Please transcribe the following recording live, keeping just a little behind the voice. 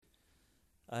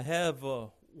I have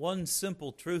one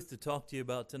simple truth to talk to you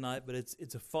about tonight, but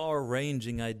it's a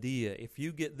far-ranging idea. If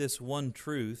you get this one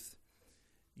truth,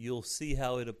 you'll see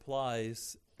how it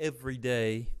applies every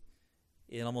day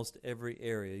in almost every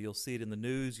area. You'll see it in the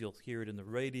news, you'll hear it in the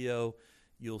radio,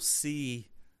 you'll see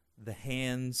the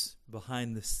hands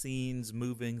behind the scenes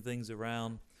moving things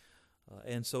around.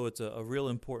 And so it's a real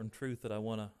important truth that I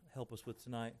want to help us with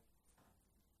tonight.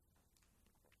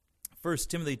 1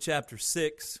 Timothy chapter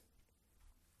 6.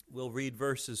 We'll read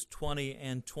verses 20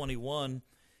 and 21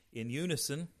 in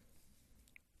unison.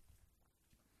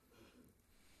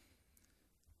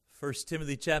 1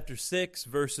 Timothy chapter 6,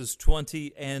 verses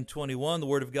 20 and 21, the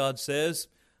Word of God says,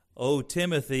 O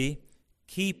Timothy,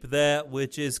 keep that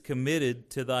which is committed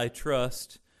to thy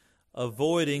trust,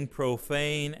 avoiding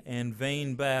profane and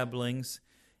vain babblings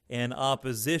and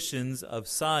oppositions of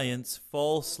science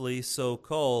falsely so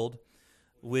called,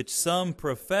 which some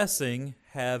professing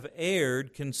have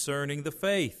erred concerning the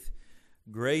faith.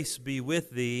 Grace be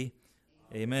with thee.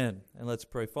 Amen. And let's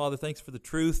pray. Father, thanks for the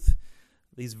truth.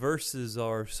 These verses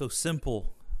are so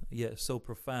simple, yet so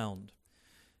profound.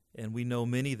 And we know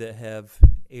many that have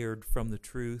erred from the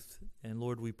truth. And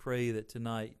Lord, we pray that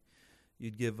tonight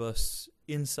you'd give us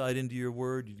insight into your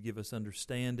word, you'd give us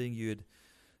understanding, you'd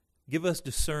give us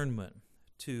discernment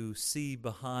to see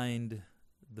behind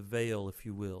the veil, if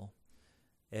you will.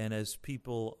 And as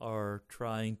people are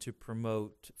trying to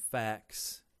promote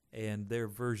facts and their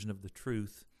version of the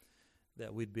truth,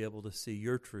 that we'd be able to see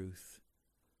your truth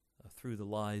through the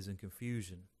lies and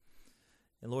confusion.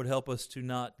 And Lord, help us to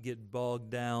not get bogged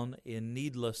down in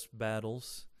needless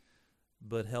battles,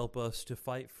 but help us to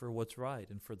fight for what's right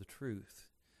and for the truth.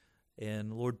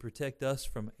 And Lord, protect us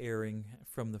from erring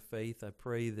from the faith. I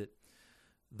pray that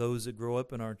those that grow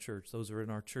up in our church, those that are in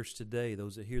our church today,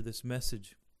 those that hear this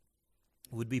message,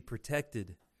 would be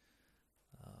protected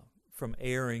from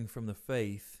erring from the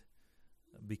faith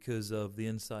because of the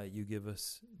insight you give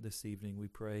us this evening. We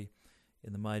pray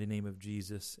in the mighty name of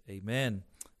Jesus. Amen.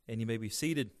 And you may be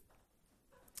seated.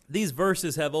 These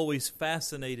verses have always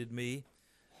fascinated me.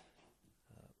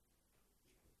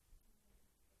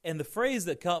 And the phrase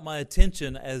that caught my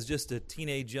attention as just a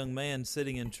teenage young man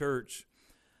sitting in church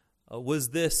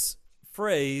was this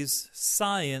phrase,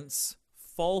 science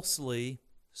falsely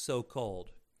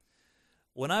so-called.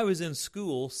 When I was in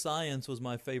school, science was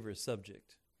my favorite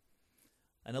subject.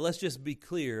 And let's just be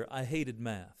clear, I hated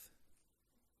math.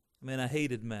 I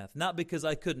hated math. Not because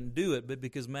I couldn't do it, but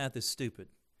because math is stupid.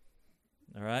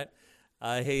 All right?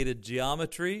 I hated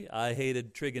geometry. I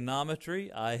hated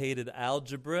trigonometry. I hated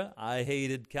algebra. I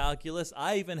hated calculus.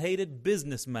 I even hated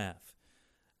business math.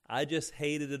 I just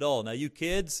hated it all. Now, you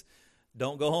kids,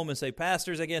 don't go home and say,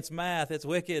 Pastor's against math. It's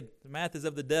wicked. Math is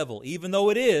of the devil. Even though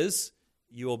it is,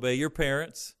 you obey your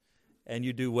parents and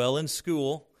you do well in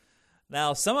school.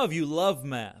 Now, some of you love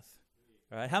math.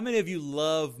 All right? How many of you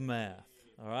love math?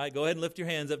 All right, go ahead and lift your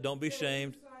hands up. Don't be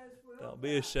ashamed. Don't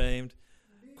be ashamed.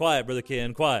 Quiet, Brother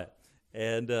Ken, quiet.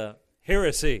 And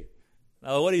heresy.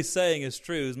 Now, what he's saying is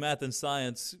true. Is math and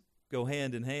science go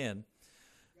hand in hand.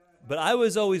 But I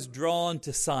was always drawn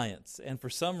to science. And for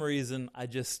some reason,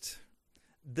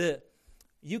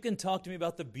 you can talk to me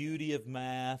about the beauty of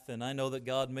math. And I know that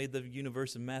God made the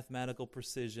universe in mathematical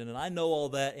precision. And I know all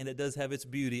that, and it does have its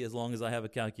beauty as long as I have a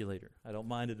calculator. I don't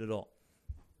mind it at all.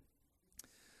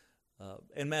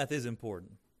 And math is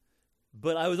important.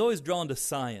 But I was always drawn to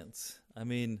science.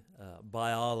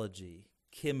 Biology,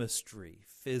 chemistry,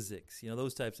 physics,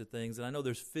 those types of things. And I know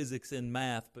there's physics in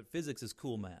math, but physics is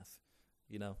cool math,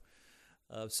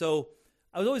 So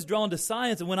I was always drawn to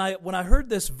science. And when I heard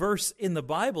this verse in the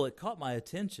Bible, it caught my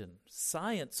attention.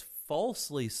 Science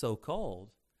falsely so called.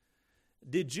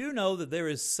 Did you know that there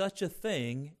is such a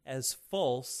thing as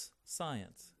false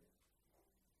science?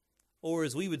 Or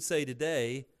as we would say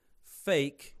today,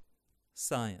 fake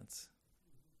science.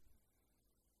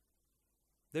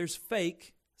 There's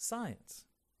fake science.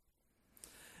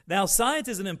 Now, science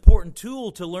is an important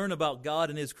tool to learn about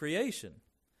God and His creation.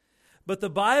 But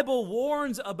the Bible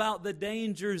warns about the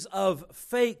dangers of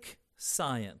fake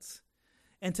science.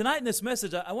 And tonight in this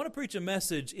message, I want to preach a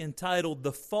message entitled,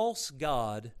 The False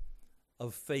God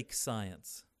of Fake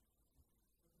Science.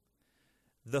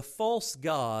 The False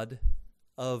God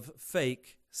of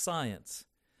Fake Science.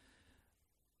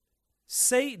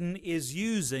 Satan is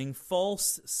using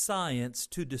false science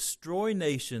to destroy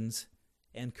nations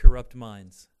and corrupt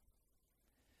minds.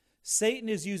 Satan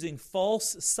is using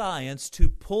false science to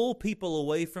pull people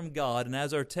away from God, and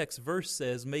as our text verse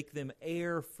says, make them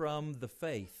err from the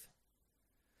faith.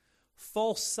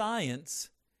 False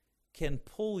science can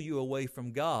pull you away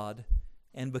from God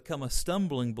and become a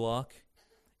stumbling block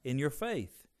in your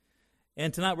faith.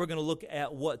 And tonight we're going to look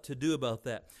at what to do about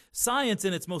that. Science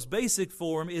in its most basic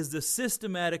form is the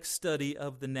systematic study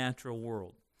of the natural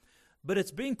world. But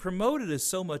it's being promoted as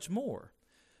so much more.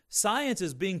 Science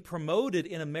is being promoted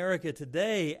in America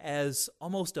today as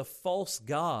almost a false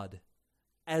god,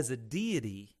 as a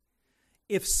deity.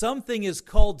 If something is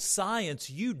called science,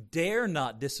 you dare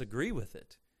not disagree with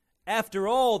it. After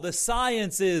all, the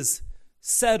science is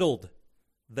settled,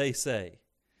 they say.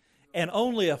 And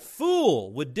only a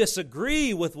fool would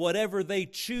disagree with whatever they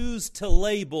choose to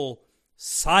label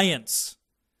science.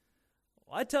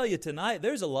 Well, I tell you tonight,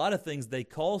 there's a lot of things they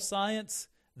call science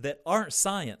that aren't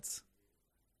science.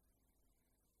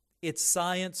 It's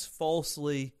science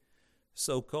falsely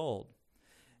so called.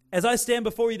 As I stand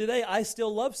before you today, I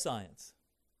still love science.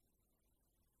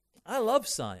 I love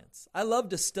science. I love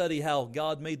to study how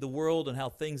God made the world and how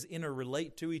things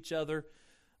interrelate to each other,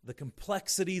 the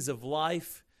complexities of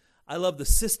life. I love the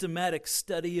systematic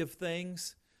study of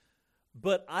things.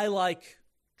 But I like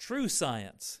true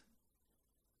science,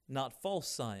 not false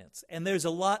science. And there's a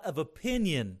lot of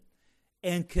opinion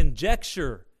and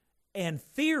conjecture and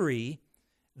theory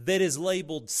that is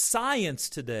labeled science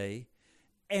today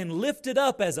and lifted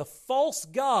up as a false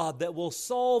god that will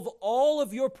solve all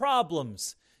of your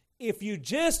problems if you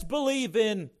just believe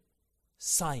in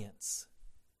science.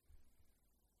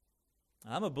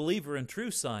 I'm a believer in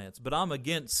true science, but I'm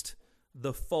against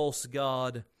the false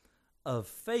god of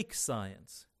fake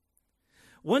science.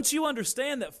 Once you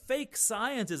understand that fake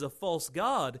science is a false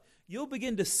god, you'll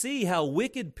begin to see how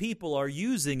wicked people are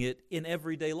using it in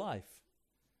everyday life.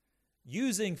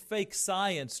 Using fake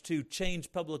science to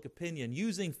change public opinion,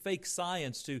 using fake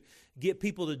science to get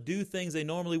people to do things they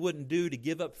normally wouldn't do, to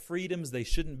give up freedoms they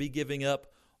shouldn't be giving up,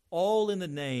 all in the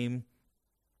name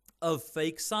of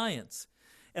fake science.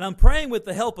 And I'm praying with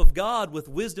the help of God, with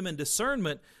wisdom and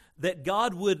discernment, that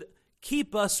God would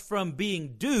keep us from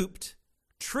being duped,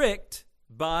 tricked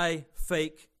by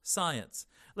fake science.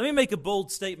 Let me make a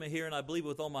bold statement here, and I believe it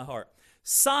with all my heart.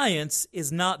 Science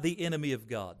is not the enemy of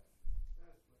God.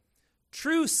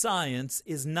 True science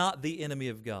is not the enemy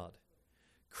of God.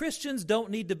 Christians don't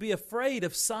need to be afraid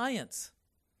of science.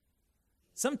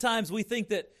 Sometimes we think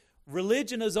that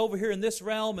religion is over here in this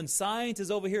realm and science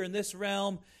is over here in this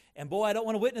realm. And boy, I don't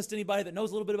want to witness to anybody that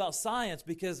knows a little bit about science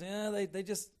because they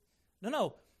just...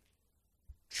 No.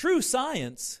 True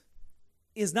science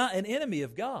is not an enemy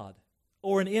of God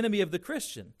or an enemy of the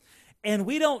Christian. And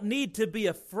we don't need to be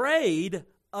afraid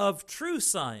of true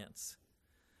science.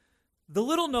 The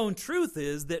little known truth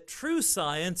is that true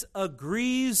science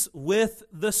agrees with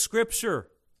the Scripture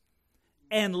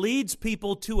and leads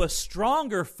people to a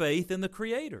stronger faith in the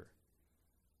Creator.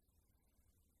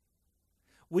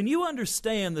 When you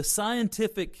understand the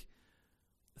scientific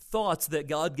thoughts that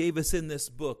God gave us in this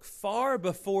book far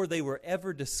before they were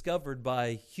ever discovered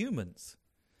by humans,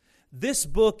 this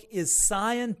book is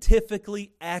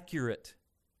scientifically accurate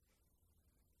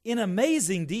in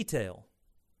amazing detail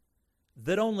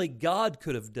that only God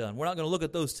could have done. We're not going to look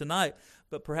at those tonight,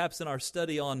 but perhaps in our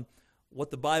study on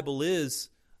what the Bible is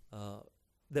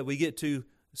that we get to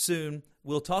soon,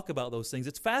 we'll talk about those things.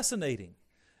 It's fascinating.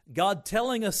 God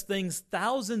telling us things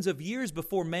thousands of years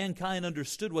before mankind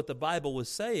understood what the Bible was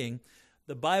saying.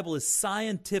 The Bible is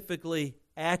scientifically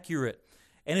accurate,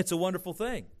 and it's a wonderful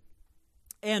thing.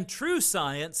 And true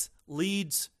science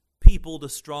leads people to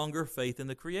stronger faith in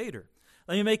the Creator.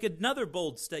 Let me make another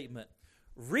bold statement.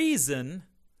 Reason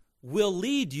will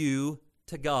lead you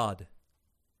to God.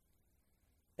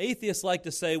 Atheists like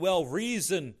to say, well,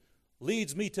 reason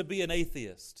leads me to be an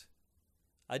atheist.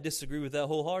 I disagree with that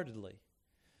wholeheartedly.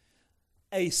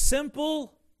 A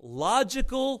simple,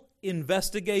 logical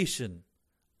investigation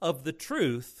of the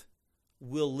truth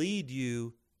will lead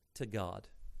you to God.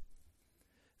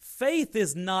 Faith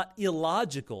is not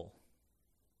illogical.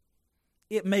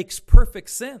 It makes perfect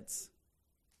sense.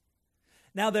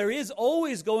 Now, there is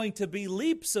always going to be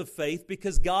leaps of faith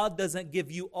because God doesn't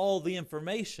give you all the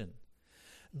information.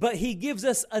 But He gives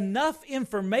us enough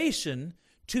information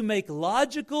to make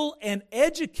logical and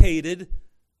educated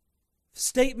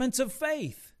statements of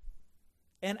faith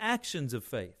and actions of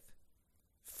faith.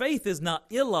 Faith is not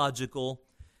illogical.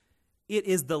 It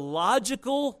is the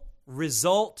logical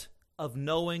result of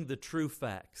knowing the true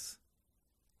facts.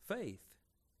 Faith.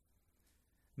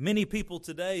 Many people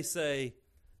today say,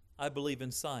 I believe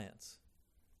in science.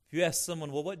 If you ask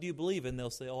someone, well, what do you believe in?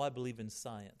 They'll say, I believe in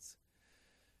science.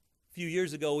 A few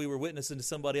years ago, we were witnessing to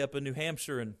somebody up in New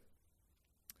Hampshire, and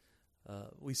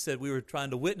we said we were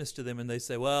trying to witness to them, and they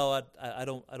say, well, I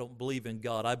don't believe in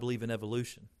God. I believe in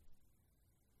evolution.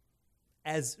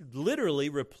 As literally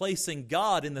replacing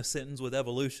God in the sentence with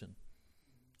evolution.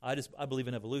 I believe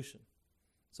in evolution.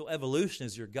 So evolution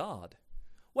is your God.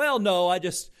 Well, no,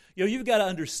 you've got to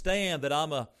understand that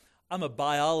I'm a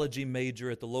biology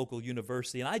major at the local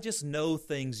university, and I just know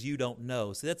things you don't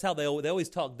know. So that's how they always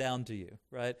talk down to you,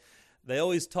 right? They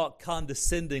always talk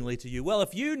condescendingly to you. Well,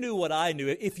 if you knew what I knew,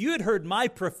 if you had heard my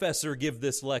professor give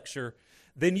this lecture,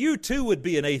 then you too would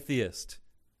be an atheist.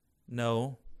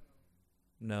 No.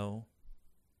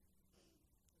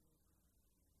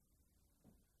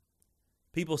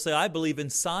 People say, I believe in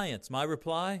science. My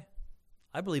reply,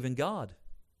 I believe in God.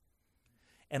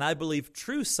 And I believe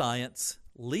true science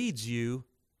leads you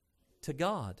to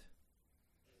God.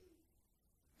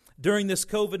 During this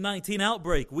COVID-19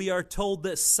 outbreak, we are told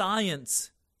that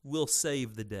science will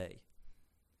save the day.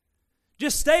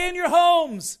 Just stay in your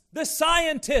homes. The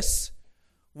scientists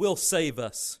will save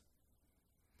us.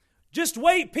 Just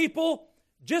wait, people.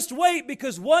 Just wait,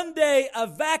 because one day a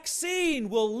vaccine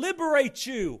will liberate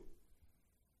you.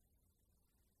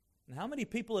 And how many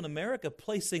people in America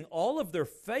placing all of their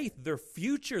faith, their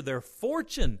future, their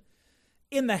fortune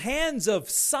in the hands of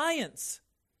science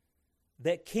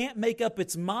that can't make up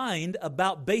its mind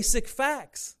about basic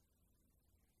facts,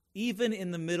 even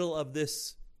in the middle of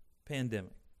this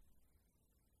pandemic?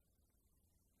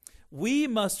 We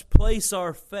must place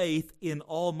our faith in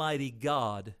Almighty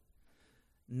God,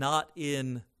 not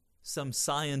in some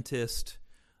scientist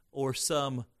or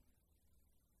some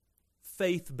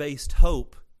faith-based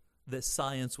hope that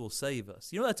science will save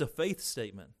us. You know, that's a faith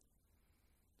statement.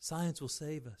 Science will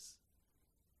save us.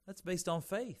 That's based on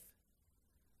faith.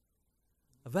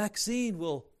 A vaccine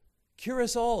will cure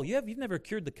us all. You've never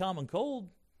cured the common cold.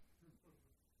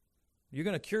 You're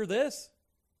going to cure this?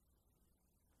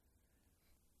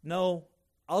 No,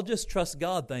 I'll just trust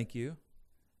God, thank you.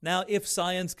 Now, if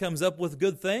science comes up with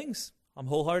good things, I'm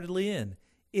wholeheartedly in.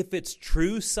 If it's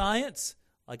true science,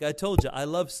 like I told you, I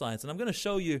love science. And I'm going to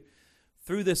show you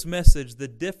through this message the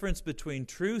difference between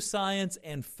true science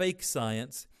and fake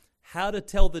science, how to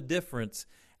tell the difference,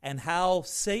 and how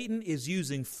Satan is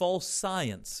using false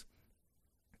science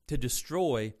to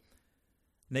destroy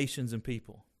nations and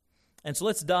people. And so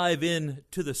let's dive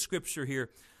into the scripture here.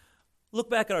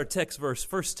 Look back at our text verse,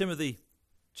 1 Timothy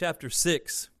chapter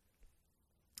 6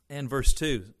 and verse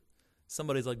 2.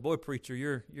 Somebody's like, boy, preacher,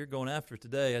 you're going after it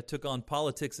today. I took on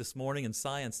politics this morning and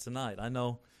science tonight. I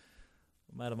know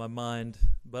I'm out of my mind,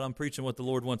 but I'm preaching what the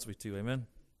Lord wants me to. Amen.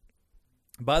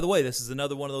 By the way, this is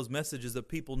another one of those messages that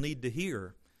people need to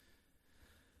hear.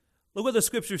 Look what the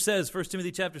scripture says, 1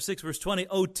 Timothy chapter 6, verse 20.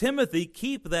 O Timothy,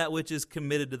 keep that which is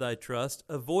committed to thy trust.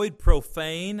 Avoid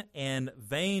profane and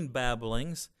vain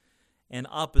babblings and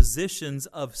oppositions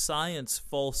of science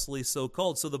falsely so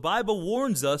called. So the Bible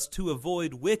warns us to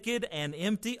avoid wicked and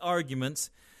empty arguments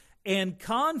and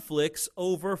conflicts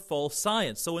over false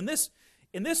science. So in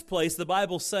this place, the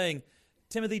Bible's saying,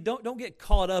 Timothy, don't get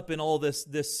caught up in all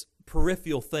this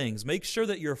peripheral things. Make sure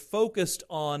that you're focused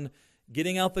on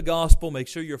getting out the gospel. Make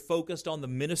sure you're focused on the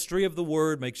ministry of the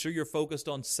word. Make sure you're focused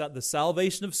on the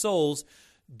salvation of souls.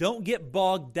 Don't get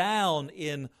bogged down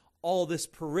in all this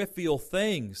peripheral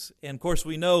things. And of course,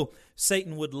 we know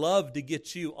Satan would love to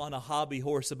get you on a hobby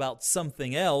horse about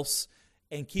something else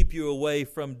and keep you away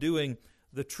from doing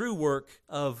the true work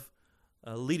of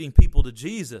leading people to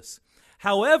Jesus.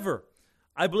 However,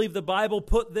 I believe the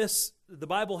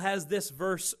Bible has this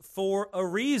verse for a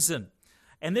reason.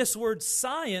 And this word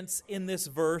science in this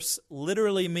verse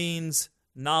literally means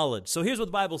knowledge. So here's what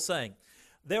the Bible's saying.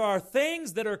 There are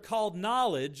things that are called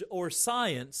knowledge or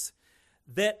science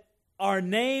that are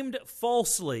named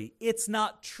falsely. It's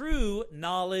not true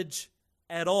knowledge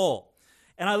at all.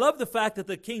 And I love the fact that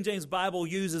the King James Bible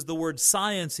uses the word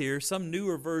science here. Some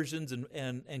newer versions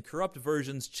and corrupt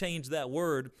versions change that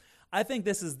word. I think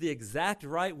this is the exact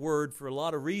right word for a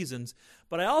lot of reasons,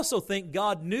 but I also think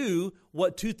God knew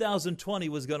what 2020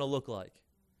 was going to look like.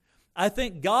 I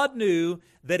think God knew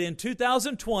that in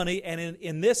 2020 and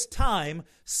in this time,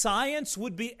 science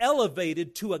would be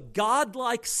elevated to a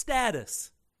godlike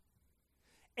status.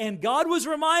 And God was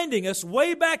reminding us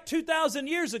way back 2,000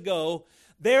 years ago,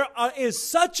 there is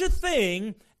such a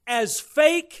thing as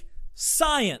fake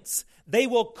science. They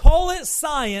will call it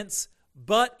science,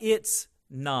 but it's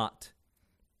not.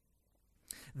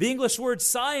 The English word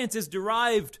science is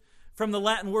derived from the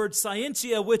Latin word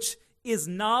scientia, which is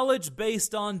knowledge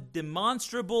based on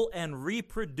demonstrable and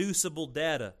reproducible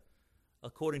data,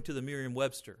 according to the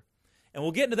Merriam-Webster. And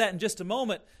we'll get into that in just a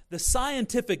moment. The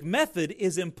scientific method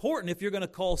is important if you're going to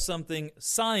call something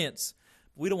science.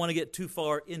 We don't want to get too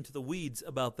far into the weeds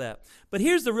about that. But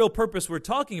here's the real purpose we're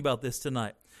talking about this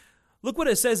tonight. Look what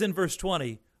it says in verse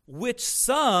 20. Which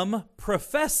some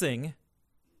professing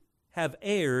have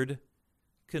erred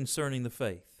concerning the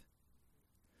faith.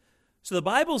 So the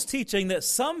Bible's teaching that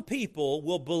some people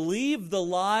will believe the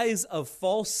lies of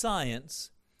false science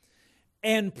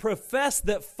and profess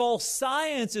that false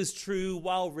science is true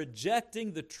while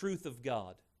rejecting the truth of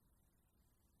God.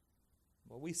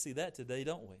 Well, we see that today,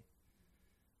 don't we?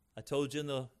 I told you in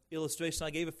the illustration I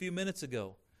gave a few minutes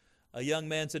ago, a young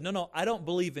man said, no, I don't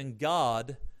believe in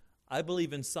God. I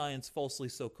believe in science falsely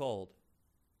so-called.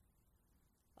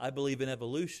 I believe in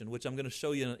evolution, which I'm going to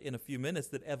show you in a few minutes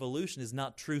that evolution is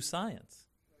not true science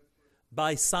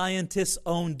by scientists'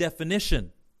 own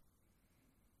definition.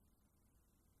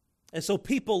 And so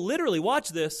people literally, watch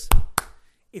this,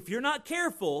 if you're not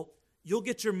careful, you'll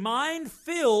get your mind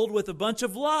filled with a bunch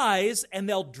of lies and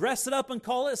they'll dress it up and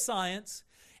call it science,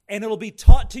 and it'll be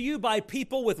taught to you by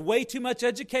people with way too much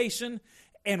education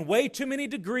and way too many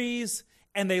degrees,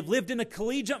 and they've lived in a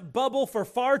collegiate bubble for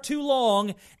far too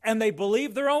long, and they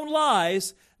believe their own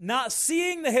lies, not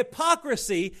seeing the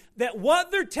hypocrisy that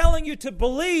what they're telling you to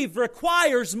believe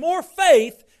requires more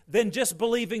faith than just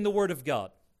believing the Word of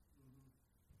God.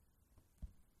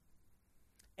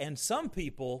 And some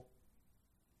people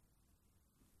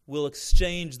will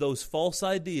exchange those false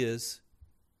ideas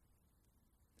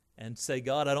and say,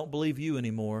 God, I don't believe you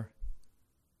anymore.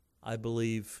 I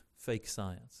believe fake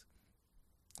science.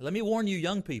 Let me warn you,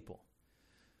 young people.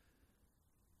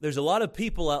 There's a lot of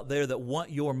people out there that want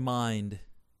your mind,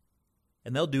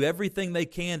 and they'll do everything they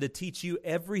can to teach you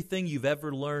everything you've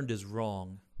ever learned is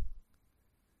wrong.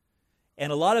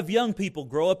 And a lot of young people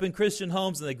grow up in Christian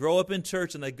homes, and they grow up in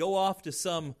church, and they go off to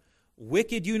some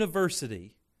wicked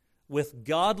university with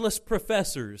godless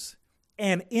professors,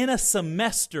 and in a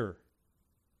semester,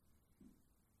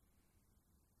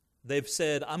 they've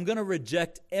said, I'm going to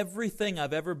reject everything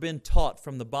I've ever been taught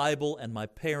from the Bible and my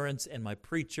parents and my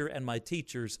preacher and my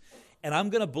teachers, and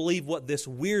I'm going to believe what this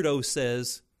weirdo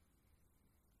says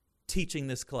teaching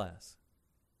this class.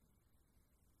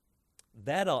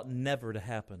 That ought never to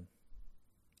happen.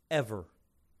 Ever.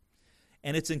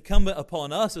 And it's incumbent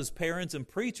upon us as parents and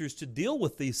preachers to deal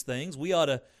with these things. We ought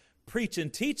to preach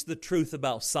and teach the truth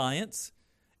about science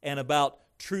and about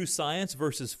true science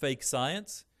versus fake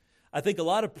science. I think a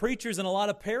lot of preachers and a lot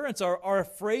of parents are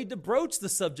afraid to broach the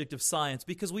subject of science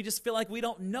because we just feel like we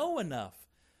don't know enough.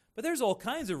 But there's all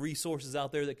kinds of resources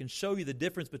out there that can show you the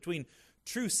difference between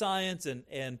true science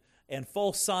and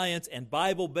false science and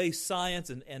Bible-based science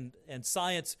and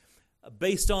science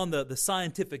based on the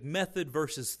scientific method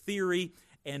versus theory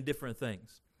and different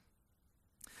things.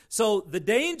 So the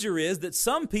danger is that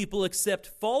some people accept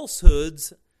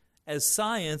falsehoods as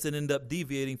science and end up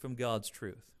deviating from God's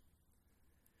truth.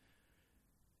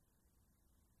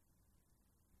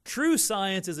 True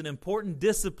science is an important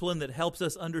discipline that helps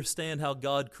us understand how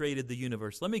God created the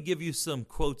universe. Let me give you some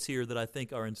quotes here that I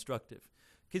think are instructive.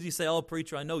 Because you say, oh,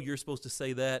 preacher, I know you're supposed to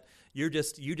say that. You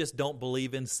just don't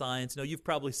believe in science. No, you've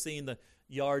probably seen the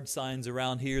yard signs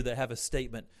around here that have a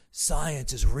statement,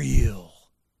 science is real.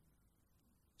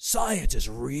 Science is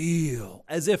real.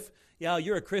 As if, yeah,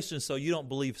 you're a Christian, so you don't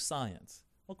believe science.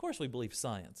 Well, of course we believe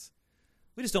science.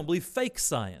 We just don't believe fake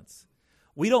science.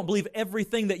 We don't believe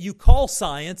everything that you call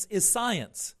science is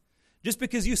science. Just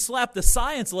because you slap the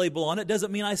science label on it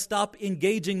doesn't mean I stop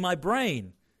engaging my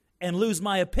brain and lose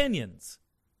my opinions.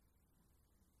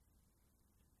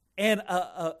 And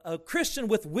a Christian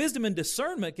with wisdom and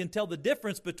discernment can tell the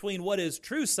difference between what is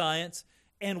true science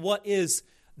and what is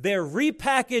their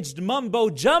repackaged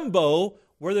mumbo-jumbo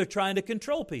where they're trying to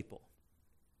control people.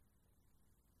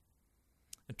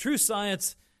 And true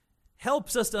science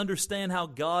helps us to understand how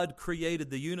God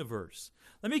created the universe.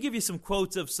 Let me give you some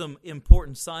quotes of some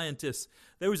important scientists.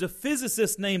 There was a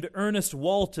physicist named Ernest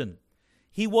Walton.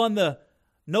 He won the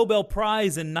Nobel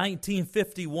Prize in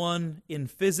 1951 in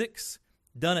physics,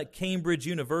 done at Cambridge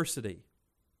University.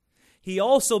 He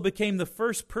also became the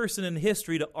first person in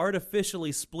history to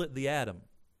artificially split the atom.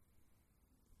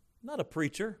 Not a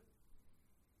preacher,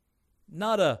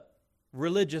 not a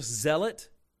religious zealot,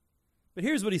 but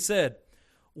here's what he said.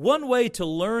 One way to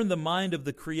learn the mind of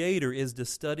the Creator is to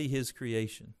study His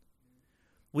creation.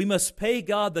 We must pay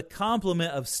God the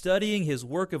compliment of studying His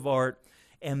work of art,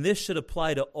 and this should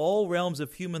apply to all realms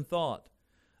of human thought.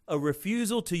 A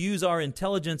refusal to use our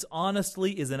intelligence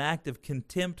honestly is an act of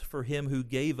contempt for Him who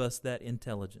gave us that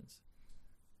intelligence.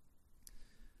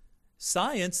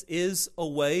 Science is a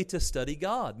way to study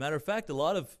God. Matter of fact, a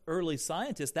lot of early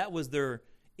scientists, that was their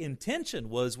intention,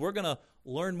 was we're going to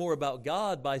learn more about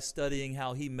God by studying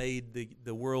how He made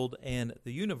the world and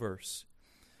the universe.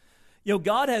 You know,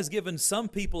 God has given some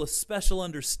people a special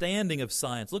understanding of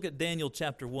science. Look at Daniel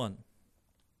chapter 1.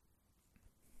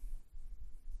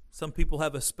 Some people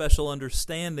have a special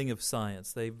understanding of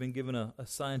science. They've been given a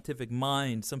scientific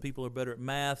mind. Some people are better at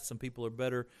math. Some people are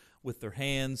better with their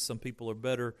hands. Some people are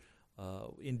better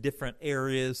in different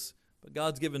areas. But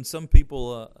God's given some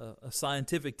people a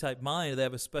scientific type mind. They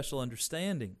have a special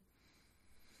understanding.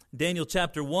 Daniel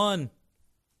chapter 1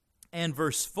 and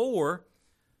verse 4,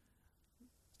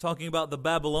 talking about the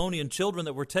Babylonian children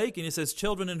that were taken, it says,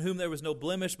 children in whom there was no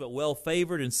blemish, but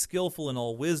well-favored and skillful in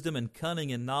all wisdom and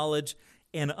cunning and knowledge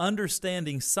and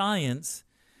understanding science,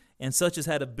 and such as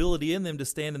had ability in them to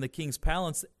stand in the king's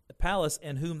palace,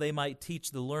 and whom they might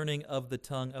teach the learning of the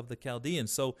tongue of the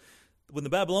Chaldeans. So when the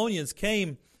Babylonians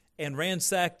came and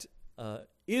ransacked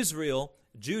Israel,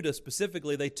 Judah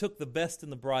specifically, they took the best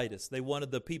and the brightest. They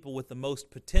wanted the people with the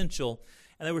most potential,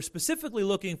 and they were specifically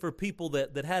looking for people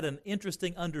that had an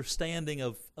interesting understanding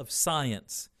of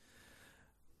science.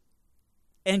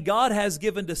 And God has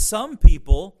given to some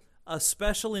people a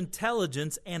special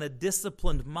intelligence and a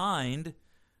disciplined mind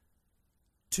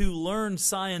to learn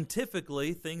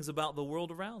scientifically things about the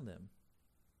world around them.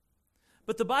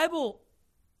 But the Bible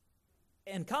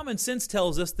and common sense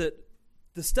tells us that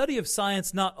the study of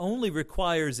science not only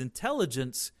requires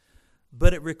intelligence,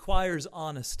 but it requires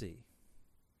honesty.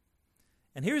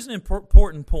 And here's an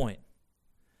important point.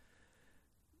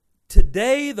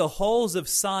 Today, the halls of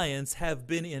science have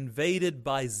been invaded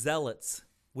by zealots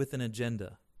with an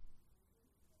agenda.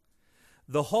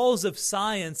 The halls of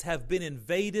science have been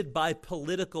invaded by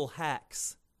political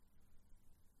hacks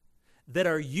that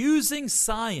are using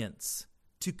science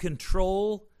to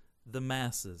control the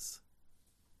masses.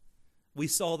 We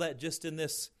saw that just in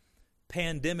this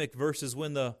pandemic versus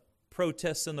when the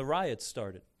protests and the riots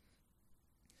started.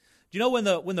 Do you know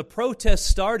when the protests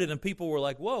started and people were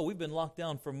like, whoa, we've been locked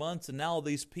down for months and now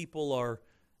these people are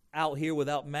out here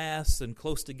without masks and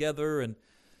close together, and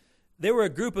there were a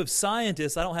group of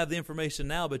scientists, I don't have the information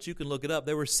now, but you can look it up.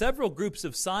 There were several groups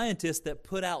of scientists that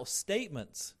put out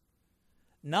statements,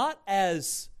 not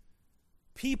as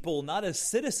people, not as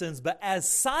citizens, but as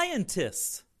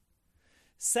scientists,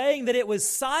 saying that it was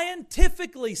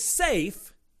scientifically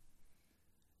safe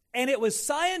and it was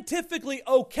scientifically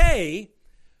okay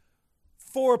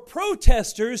for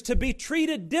protesters to be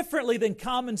treated differently than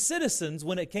common citizens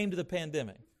when it came to the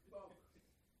pandemic.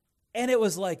 And it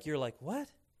was like, you're like, what?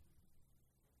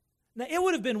 Now, it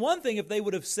would have been one thing if they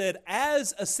would have said,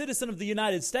 as a citizen of the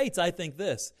United States, I think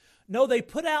this. No, they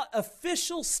put out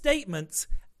official statements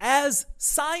as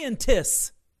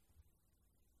scientists.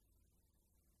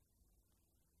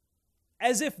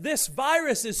 As if this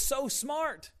virus is so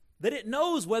smart that it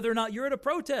knows whether or not you're at a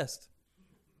protest.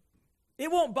 It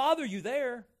won't bother you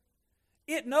there.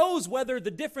 It knows whether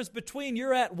the difference between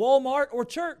you're at Walmart or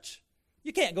church.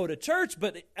 You can't go to church,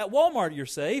 but at Walmart you're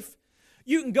safe.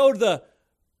 You can go to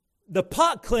the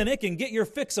pot clinic and get your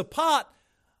fix of pot,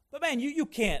 but man, you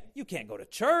can't go to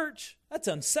church. That's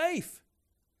unsafe.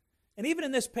 And even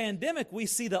in this pandemic, we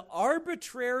see the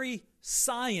arbitrary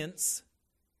science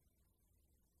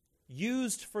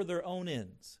used for their own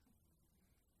ends.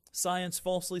 Science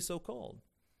falsely so called.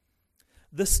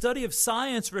 The study of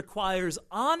science requires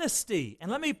honesty. And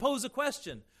let me pose a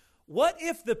question. What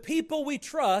if the people we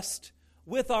trust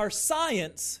with our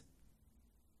science,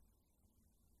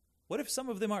 what if some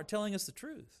of them aren't telling us the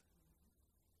truth?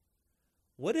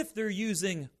 What if they're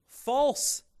using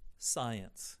false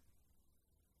science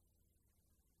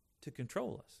to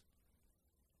control us?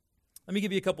 Let me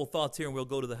give you a couple thoughts here and we'll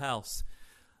go to the house.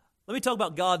 Let me talk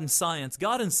about God and science.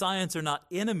 God and science are not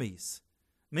enemies.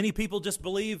 Many people just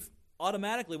believe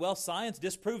automatically, well, science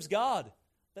disproves God.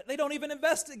 They don't even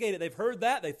investigate it. They've heard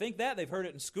that. They think that. They've heard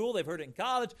it in school. They've heard it in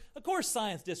college. Of course,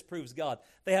 science disproves God.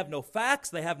 They have no facts.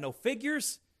 They have no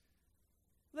figures.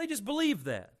 They just believe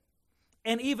that.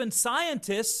 And even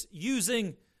scientists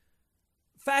using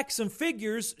facts and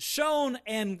figures shown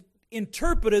and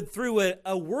interpreted through a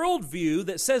worldview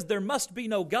that says there must be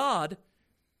no God,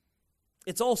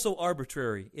 it's also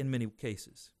arbitrary in many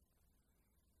cases.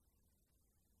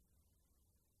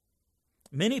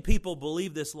 Many people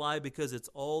believe this lie because it's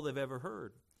all they've ever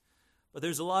heard. But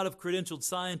there's a lot of credentialed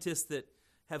scientists that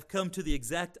have come to the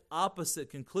exact opposite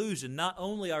conclusion. Not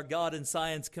only are God and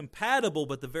science compatible,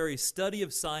 but the very study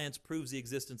of science proves the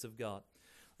existence of God.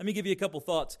 Let me give you a couple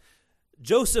thoughts.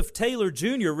 Joseph Taylor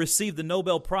Jr. received the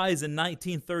Nobel Prize in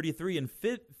 1933 in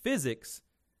physics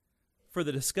for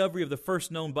the discovery of the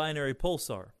first known binary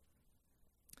pulsar,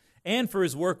 and for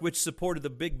his work which supported the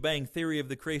Big Bang theory of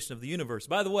the creation of the universe.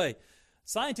 By the way,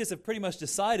 scientists have pretty much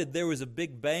decided there was a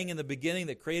Big Bang in the beginning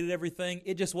that created everything.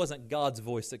 It just wasn't God's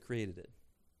voice that created it.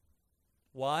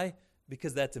 Why?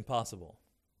 Because that's impossible.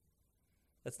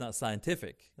 That's not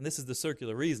scientific. And this is the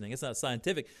circular reasoning. It's not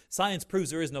scientific. Science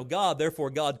proves there is no God, therefore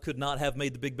God could not have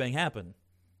made the Big Bang happen.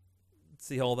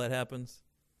 See how all that happens?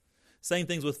 Same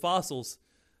things with fossils.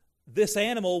 This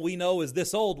animal we know is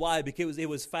this old. Why? Because it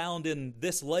was found in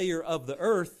this layer of the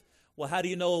earth. Well, how do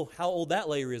you know how old that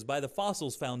layer is? By the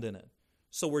fossils found in it.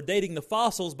 So we're dating the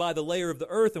fossils by the layer of the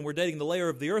earth, and we're dating the layer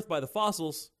of the earth by the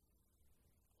fossils.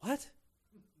 What?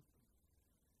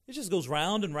 It just goes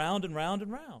round and round and round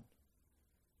and round.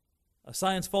 A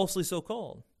science falsely so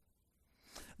called.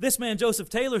 This man, Joseph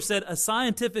Taylor, said, a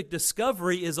scientific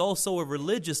discovery is also a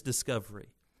religious discovery.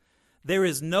 There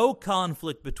is no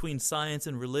conflict between science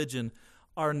and religion.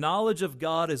 Our knowledge of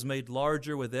God is made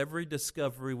larger with every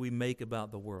discovery we make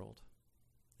about the world.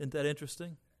 Isn't that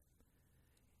interesting?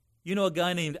 You know a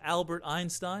guy named Albert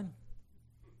Einstein?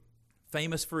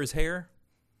 Famous for his hair?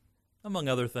 Among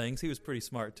other things. He was pretty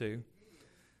smart too.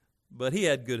 But he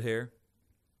had good hair.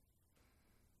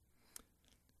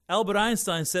 Albert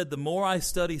Einstein said, the more I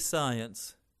study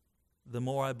science, the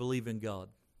more I believe in God.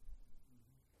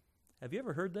 Have you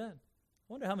ever heard that?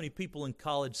 I wonder how many people in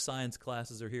college science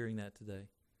classes are hearing that today.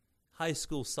 High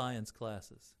school science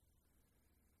classes.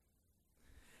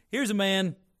 Here's a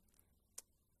man,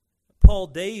 Paul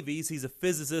Davies. He's a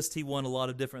physicist. He won a lot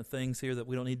of different things here that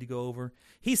we don't need to go over.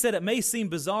 He said, it may seem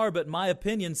bizarre, but in my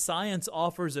opinion, science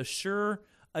offers a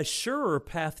surer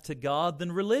path to God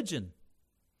than religion.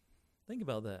 Think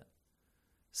about that.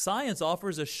 Science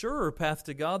offers a surer path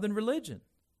to God than religion.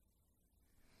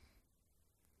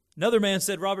 Another man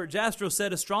said, Robert Jastrow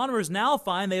said, astronomers now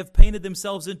find they have painted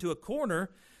themselves into a corner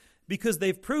because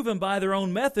they've proven by their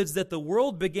own methods that the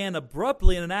world began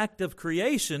abruptly in an act of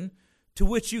creation to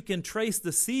which you can trace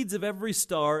the seeds of every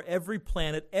star, every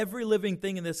planet, every living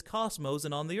thing in this cosmos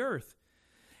and on the earth.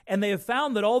 And they have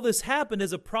found that all this happened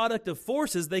as a product of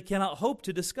forces they cannot hope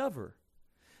to discover.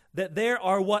 That there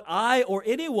are what I or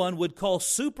anyone would call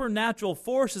supernatural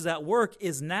forces at work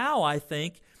is now, I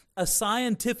think, a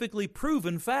scientifically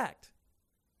proven fact.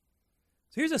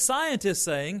 So here's a scientist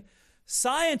saying,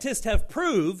 scientists have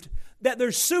proved that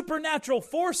there's supernatural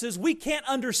forces we can't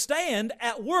understand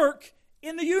at work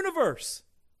in the universe.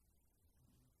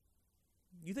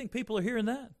 You think people are hearing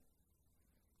that?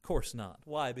 Of course not.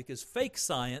 Why? Because fake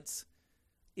science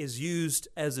is used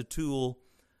as a tool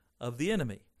of the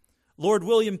enemy. Lord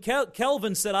William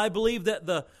Kelvin said, I believe that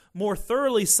the more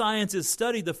thoroughly science is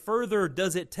studied, the further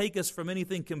does it take us from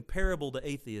anything comparable to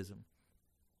atheism.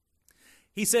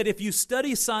 He said, if you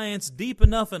study science deep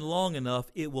enough and long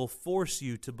enough, it will force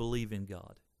you to believe in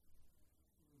God.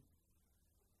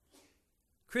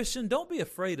 Christian, don't be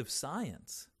afraid of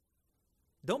science.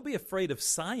 Don't be afraid of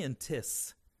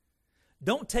scientists.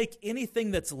 Don't take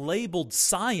anything that's labeled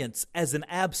science as an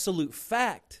absolute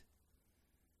fact,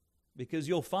 because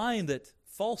you'll find that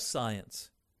false science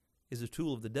is a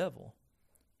tool of the devil.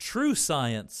 True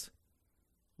science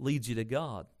leads you to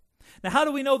God. Now, how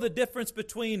do we know the difference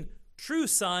between true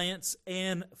science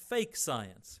and fake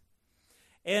science?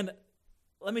 And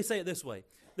let me say it this way.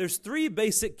 There's three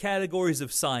basic categories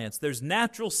of science. There's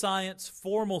natural science,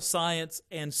 formal science,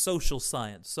 and social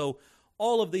science. So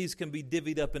all of these can be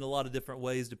divvied up in a lot of different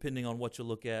ways depending on what you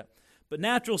look at. But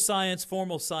natural science,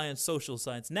 formal science, social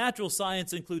science. Natural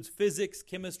science includes physics,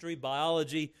 chemistry,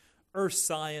 biology, earth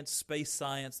science, space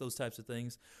science, those types of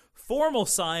things. Formal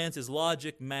science is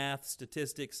logic, math,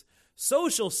 statistics.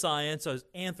 Social science is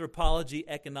anthropology,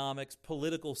 economics,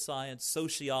 political science,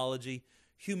 sociology,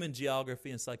 human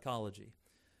geography, and psychology.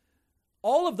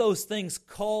 All of those things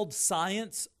called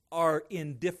science are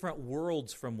in different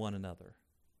worlds from one another.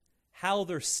 How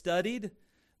they're studied,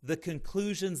 the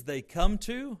conclusions they come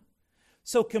to.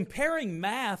 So comparing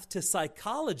math to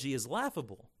psychology is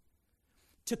laughable.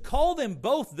 To call them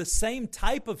both the same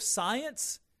type of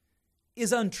science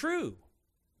is untrue.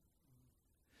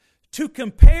 To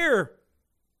compare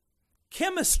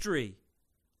chemistry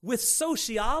with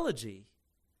sociology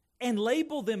and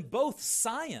label them both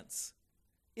science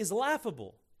is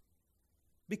laughable,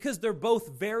 because they're both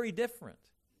very different.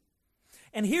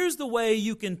 And here's the way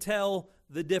you can tell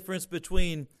the difference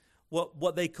between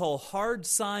what they call hard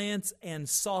science and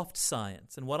soft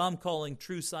science, and what I'm calling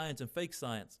true science and fake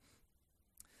science.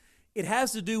 It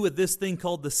has to do with this thing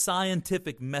called the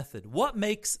scientific method. What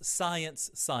makes science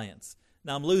science?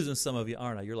 Now, I'm losing some of you,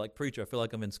 aren't I? You're like, preacher, I feel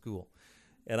like I'm in school.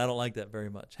 And I don't like that very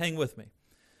much. Hang with me.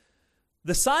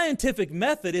 The scientific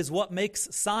method is what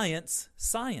makes science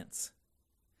science.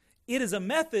 It is a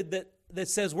method that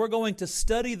says we're going to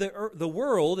study the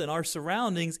world and our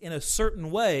surroundings in a certain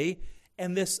way,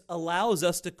 and this allows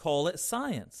us to call it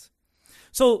science.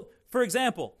 So, for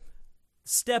example,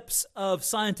 steps of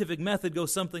scientific method go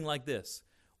something like this.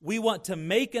 We want to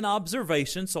make an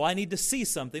observation, so I need to see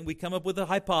something. We come up with a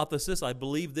hypothesis. I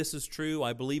believe this is true.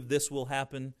 I believe this will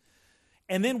happen.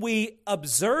 And then we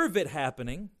observe it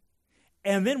happening.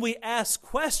 And then we ask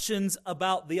questions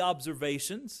about the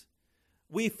observations.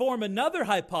 We form another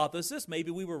hypothesis.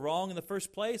 Maybe we were wrong in the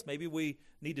first place. Maybe we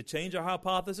need to change our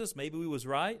hypothesis. Maybe we was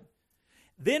right.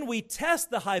 Then we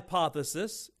test the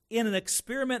hypothesis in an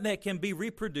experiment that can be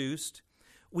reproduced.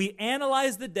 We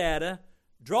analyze the data,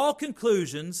 draw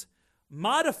conclusions,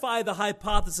 modify the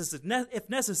hypothesis if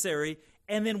necessary,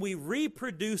 and then we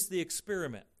reproduce the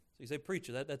experiment. So you say,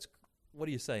 preacher, that's what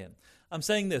are you saying? I'm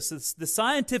saying this. The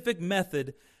scientific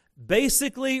method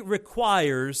basically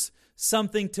requires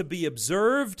something to be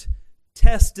observed,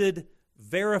 tested,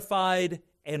 verified,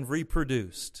 and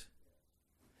reproduced.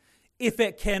 If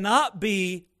it cannot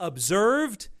be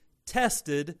observed,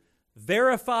 tested,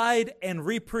 verified, and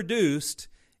reproduced,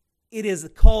 it is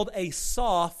called a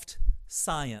soft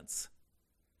science.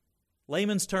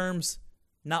 Layman's terms,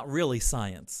 not really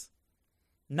science.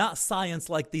 Not science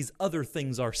like these other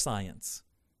things are science.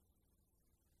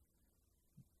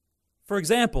 For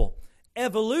example,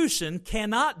 evolution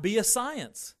cannot be a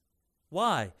science.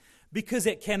 Why? Because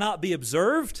it cannot be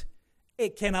observed,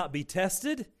 it cannot be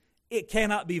tested, it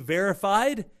cannot be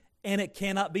verified, and it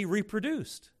cannot be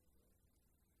reproduced.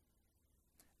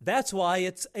 That's why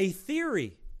it's a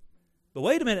theory. But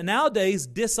wait a minute, nowadays,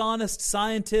 dishonest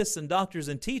scientists and doctors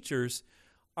and teachers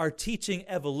are teaching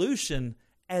evolution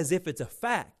as if it's a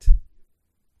fact,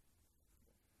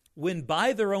 when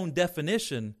by their own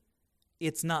definition,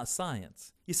 it's not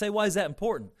science. You say, why is that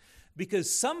important? Because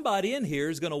somebody in here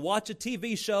is going to watch a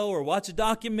TV show or watch a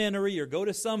documentary or go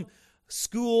to some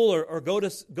school or go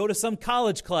to some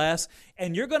college class,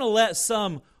 and you're going to let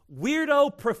some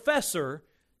weirdo professor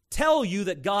tell you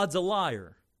that God's a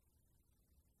liar.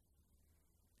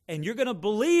 And you're going to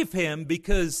believe him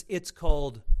because it's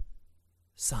called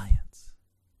science.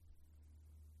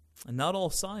 And not all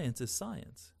science is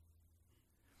science.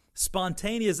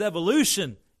 Spontaneous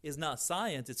evolution is not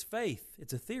science, it's faith,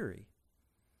 it's a theory.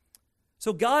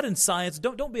 So God and science,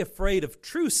 don't be afraid of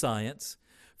true science.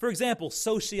 For example,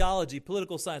 sociology,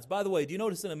 political science. By the way, do you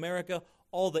notice in America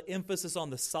all the emphasis on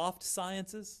the soft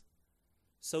sciences?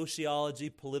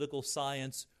 Sociology, political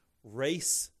science,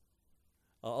 race.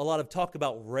 A lot of talk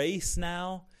about race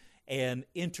now and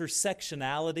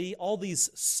intersectionality. All these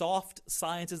soft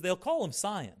sciences, they'll call them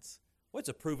science. Well, it's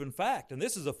a proven fact, and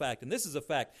this is a fact, and this is a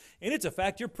fact, and it's a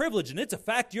fact you're privileged, and it's a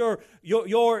fact you're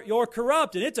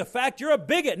corrupt, and it's a fact you're a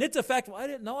bigot, and it's a fact, well, I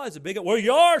didn't know I was a bigot. Well,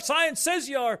 you are. Science says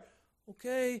you are.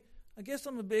 Okay, I guess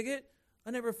I'm a bigot.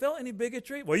 I never felt any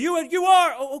bigotry. Well, you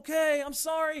are. Oh, okay, I'm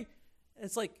sorry. And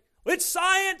it's like, well, it's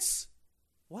science.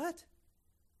 What?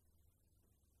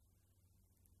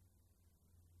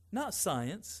 Not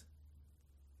science.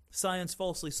 Science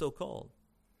falsely so called.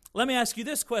 Let me ask you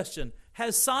this question.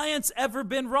 Has science ever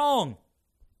been wrong?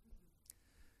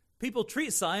 People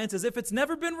treat science as if it's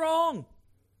never been wrong.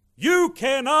 You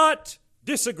cannot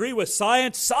disagree with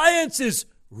science. Science is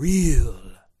real.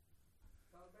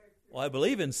 Well, I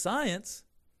believe in science,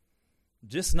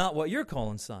 just not what you're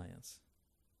calling science.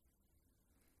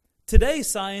 Today,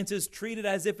 science is treated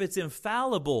as if it's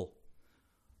infallible,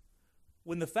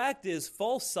 when the fact is,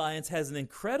 false science has an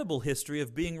incredible history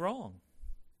of being wrong.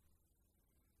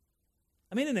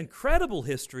 I mean, an incredible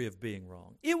history of being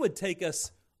wrong. It would take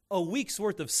us a week's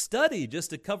worth of study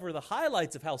just to cover the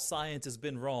highlights of how science has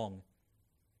been wrong.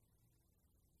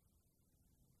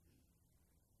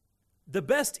 The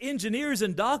best engineers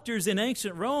and doctors in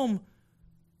ancient Rome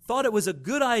thought it was a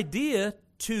good idea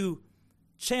to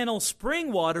channel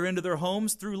spring water into their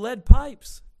homes through lead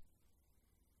pipes.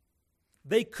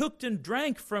 They cooked and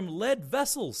drank from lead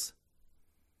vessels.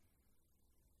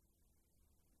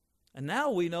 And now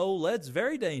we know lead's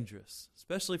very dangerous,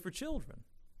 especially for children.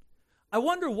 I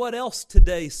wonder what else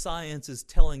today science is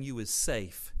telling you is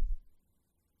safe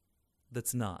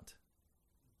that's not.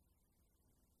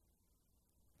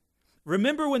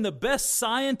 Remember when the best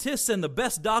scientists and the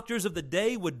best doctors of the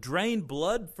day would drain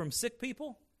blood from sick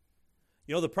people?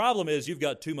 You know, the problem is you've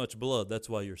got too much blood. That's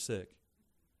why you're sick.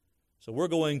 So we're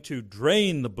going to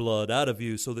drain the blood out of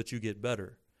you so that you get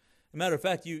better. As a matter of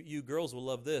fact, you girls will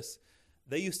love this.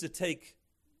 They used to take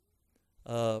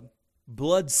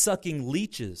blood-sucking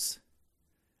leeches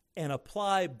and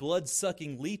apply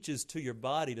blood-sucking leeches to your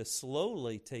body to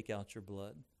slowly take out your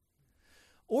blood.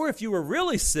 Or if you were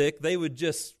really sick, they would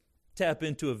just tap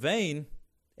into a vein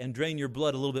and drain your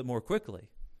blood a little bit more quickly.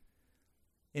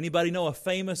 Anybody know a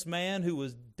famous man who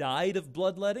died of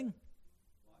bloodletting?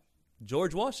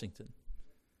 George Washington.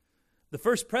 The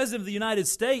first president of the United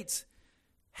States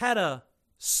had a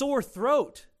sore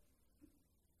throat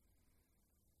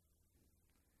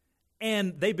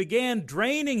and they began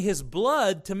draining his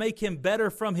blood to make him better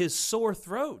from his sore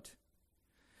throat.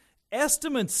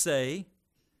 Estimates say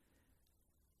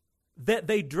that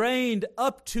they drained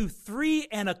up to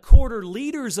 3.25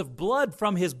 liters of blood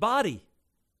from his body,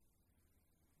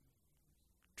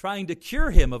 trying to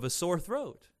cure him of a sore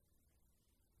throat.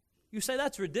 You say,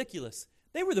 that's ridiculous.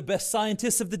 They were the best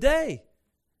scientists of the day.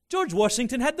 George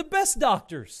Washington had the best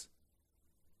doctors.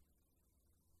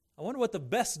 I wonder what the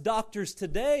best doctors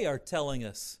today are telling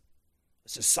us.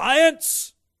 This is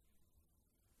science.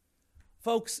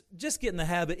 Folks, just get in the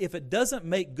habit. If it doesn't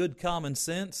make good common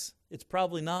sense, it's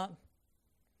probably not.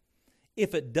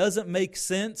 If it doesn't make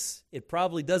sense, it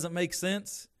probably doesn't make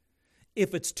sense.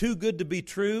 If it's too good to be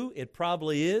true, it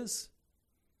probably is.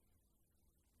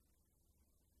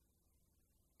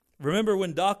 Remember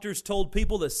when doctors told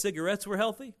people that cigarettes were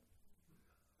healthy?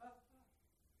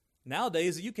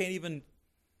 Nowadays,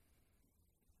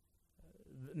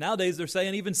 Nowadays, they're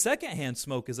saying even secondhand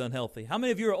smoke is unhealthy. How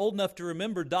many of you are old enough to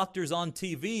remember doctors on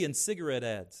TV and cigarette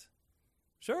ads?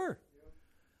 Sure.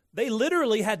 They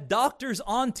literally had doctors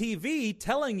on TV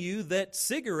telling you that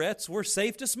cigarettes were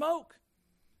safe to smoke.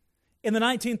 In the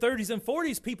 1930s and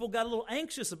 40s, people got a little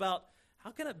anxious about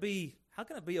how can it be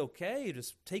okay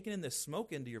just taking in this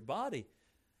smoke into your body?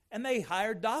 And they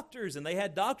hired doctors, and they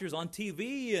had doctors on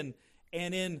TV and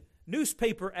in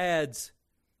newspaper ads.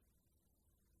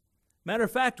 Matter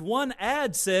of fact, one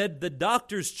ad said the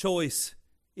doctor's choice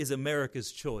is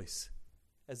America's choice,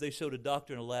 as they showed a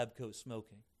doctor in a lab coat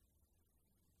smoking.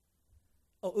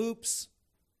 Oh, oops.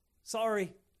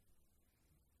 Sorry.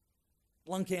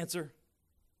 Lung cancer.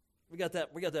 We got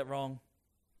that wrong.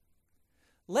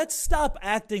 Let's stop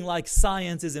acting like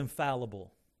science is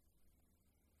infallible.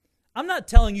 I'm not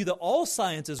telling you that all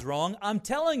science is wrong. I'm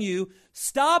telling you,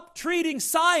 stop treating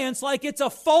science like it's a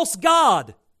false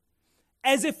god,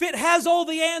 as if it has all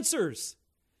the answers,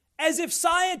 as if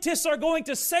scientists are going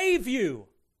to save you.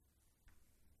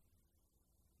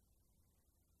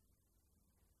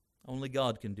 Only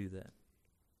God can do that.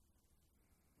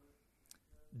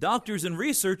 Doctors and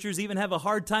researchers even have a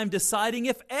hard time deciding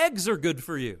if eggs are good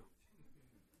for you.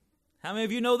 How many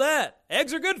of you know that?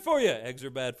 Eggs are good for you. Eggs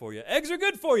are bad for you. Eggs are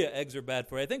good for you. Eggs are bad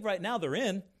for you. I think right now they're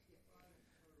in.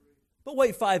 But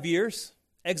wait 5 years.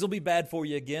 Eggs will be bad for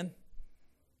you again.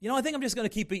 You know, I think I'm just going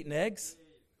to keep eating eggs.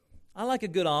 I like a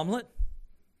good omelet.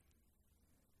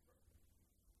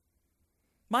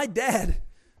 My dad,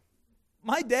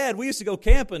 we used to go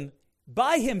camping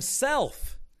by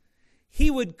himself. He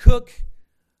would cook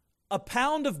a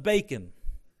pound of bacon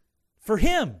for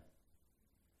him.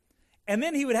 And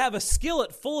then he would have a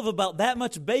skillet full of about that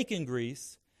much bacon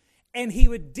grease, and he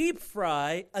would deep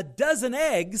fry a dozen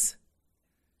eggs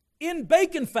in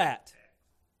bacon fat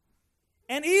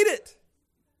and eat it.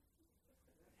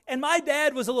 And my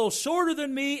dad was a little shorter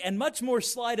than me and much more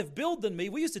slight of build than me.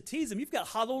 We used to tease him, "You've got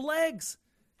hollow legs.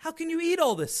 How can you eat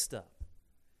all this stuff?"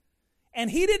 And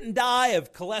he didn't die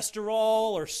of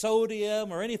cholesterol or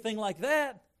sodium or anything like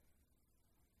that.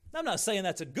 I'm not saying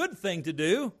that's a good thing to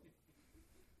do.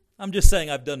 I'm just saying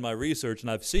I've done my research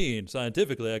and I've seen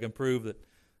scientifically I can prove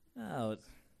that.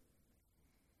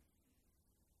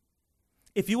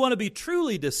 If you want to be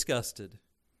truly disgusted,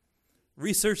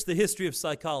 research the history of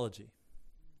psychology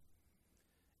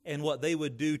and what they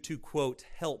would do to, quote,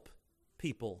 help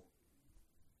people.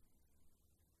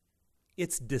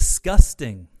 It's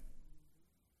disgusting.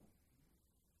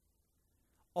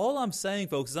 All I'm saying,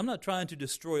 folks, is I'm not trying to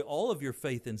destroy all of your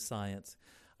faith in science.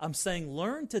 I'm saying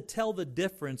learn to tell the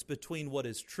difference between what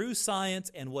is true science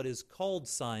and what is called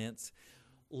science.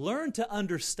 Learn to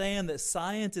understand that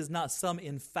science is not some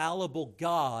infallible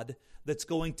God that's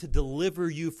going to deliver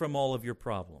you from all of your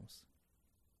problems.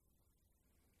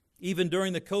 Even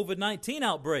during the COVID-19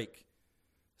 outbreak,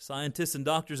 scientists and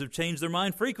doctors have changed their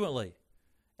mind frequently.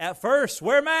 At first,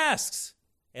 wear masks.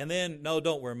 And then, no,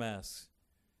 don't wear masks.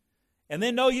 And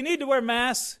then, no, you need to wear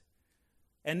masks.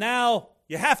 And now,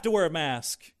 you have to wear a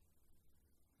mask.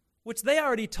 Which they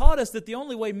already taught us that the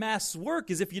only way masks work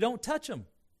is if you don't touch them.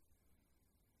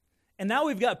 And now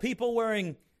we've got people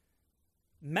wearing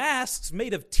masks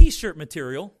made of t-shirt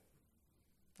material.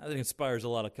 I think it inspires a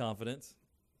lot of confidence.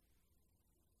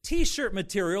 T-shirt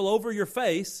material over your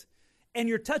face, and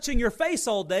you're touching your face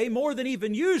all day more than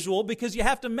even usual because you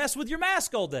have to mess with your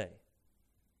mask all day.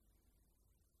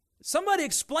 Somebody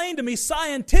explain to me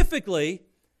scientifically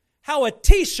how a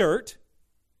t-shirt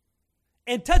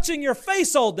and touching your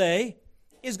face all day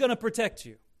is going to protect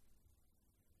you.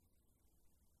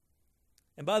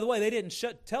 And by the way, they didn't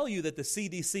tell you that the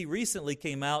CDC recently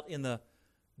came out in the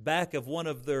back of one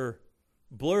of their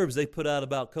blurbs they put out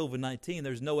about COVID-19.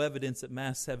 There's no evidence that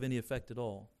masks have any effect at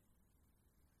all.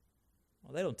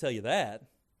 Well, they don't tell you that.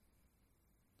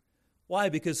 Why?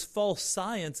 Because false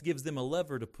science gives them a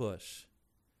lever to push.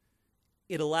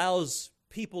 It allows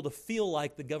people to feel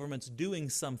like the government's doing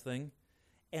something,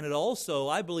 and it also,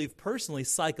 I believe personally,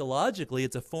 psychologically,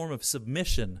 it's a form of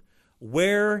submission.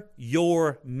 Wear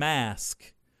your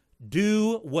mask.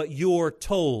 Do what you're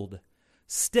told.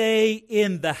 Stay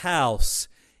in the house.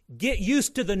 Get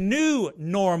used to the new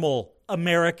normal,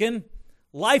 American.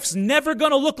 Life's never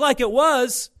going to look like it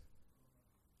was.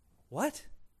 What?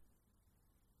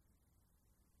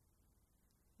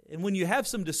 And when you have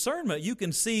some discernment, you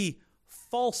can see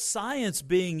false science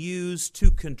being used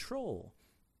to control.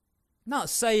 Not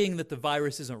saying that the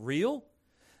virus isn't real.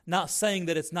 Not saying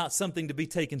that it's not something to be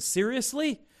taken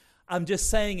seriously. I'm just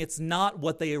saying it's not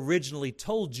what they originally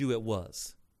told you it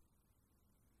was.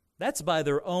 That's by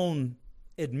their own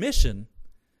admission.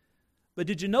 But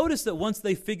did you notice that once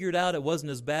they figured out it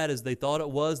wasn't as bad as they thought it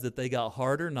was, that they got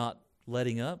harder, not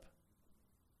letting up?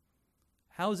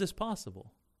 How is this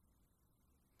possible?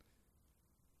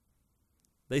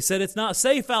 They said it's not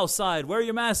safe outside. Wear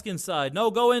your mask inside.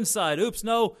 No, go inside. Oops,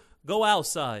 no, go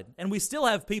outside. And we still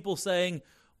have people saying,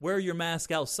 wear your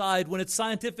mask outside, when it's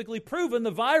scientifically proven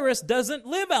the virus doesn't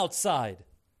live outside.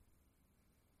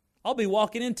 I'll be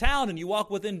walking in town and you walk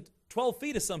within 12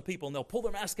 feet of some people and they'll pull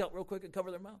their mask out real quick and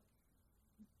cover their mouth.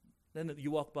 Then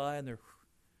you walk by and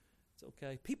it's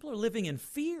okay. People are living in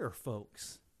fear,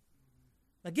 folks.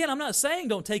 Again, I'm not saying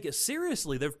don't take it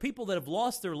seriously. There are people that have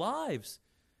lost their lives.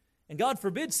 And God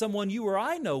forbid someone you or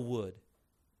I know would.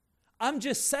 I'm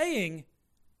just saying,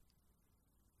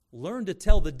 learn to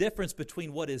tell the difference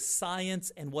between what is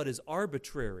science and what is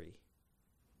arbitrary.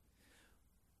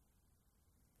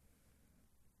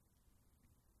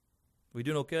 We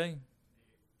doing okay?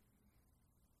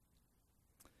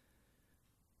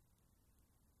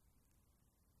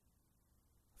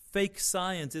 Fake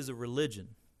science is a religion.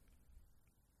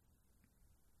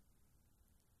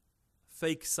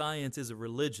 Fake science is a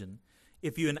religion.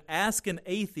 If you ask an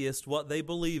atheist what they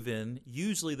believe in,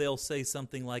 usually they'll say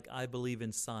something like, I believe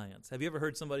in science. Have you ever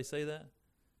heard somebody say that?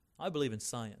 I believe in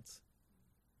science.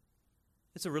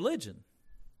 It's a religion.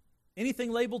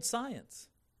 Anything labeled science.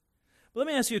 But let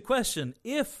me ask you a question.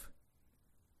 If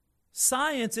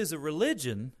science is a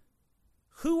religion,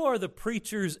 who are the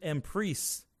preachers and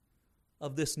priests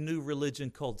of this new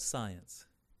religion called science?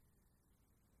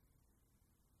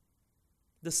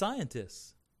 The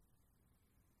scientists.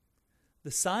 The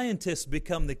scientists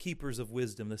become the keepers of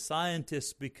wisdom. The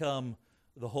scientists become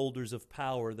the holders of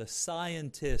power. The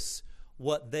scientists,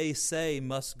 what they say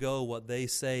must go. What they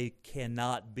say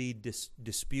cannot be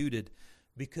disputed,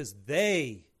 because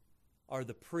they are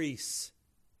the priests,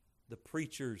 the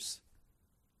preachers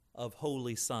of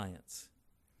holy science.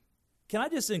 Can I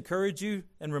just encourage you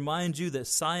and remind you that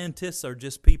scientists are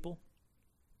just people?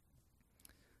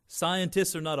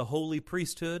 Scientists are not a holy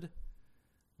priesthood.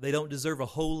 They don't deserve a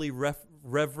holy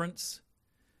reverence.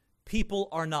 People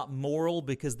are not moral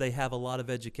because they have a lot of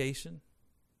education.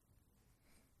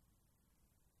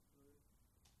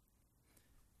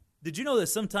 Did you know that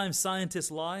sometimes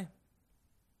scientists lie?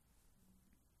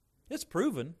 It's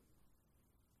proven.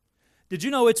 Did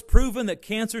you know it's proven that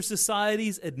cancer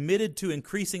societies admitted to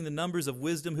increasing the numbers of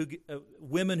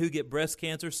women who get breast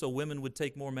cancer so women would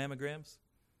take more mammograms?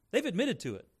 They've admitted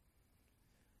to it.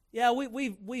 Yeah,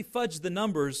 we fudged the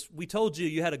numbers. We told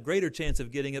you had a greater chance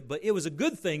of getting it, but it was a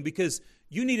good thing because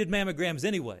you needed mammograms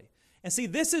anyway. And see,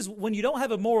 this is when you don't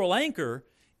have a moral anchor,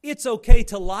 it's okay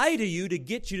to lie to you to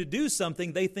get you to do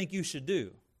something they think you should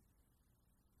do.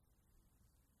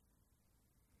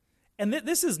 And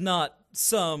this is not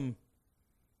some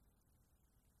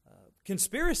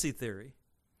conspiracy theory.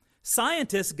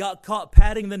 Scientists got caught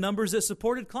padding the numbers that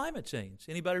supported climate change.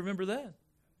 Anybody remember that?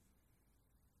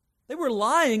 They were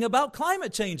lying about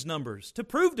climate change numbers to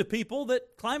prove to people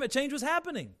that climate change was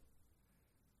happening.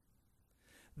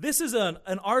 This is an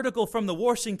article from the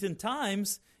Washington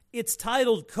Times. It's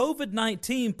titled,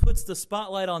 COVID-19 puts the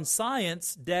spotlight on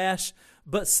science,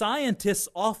 but scientists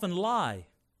often lie.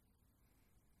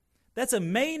 That's a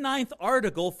May 9th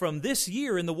article from this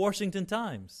year in the Washington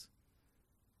Times.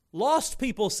 Lost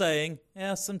people saying,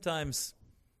 sometimes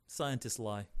scientists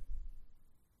lie.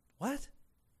 What?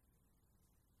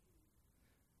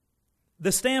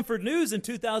 The Stanford News in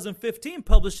 2015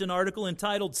 published an article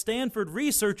entitled, Stanford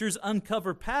Researchers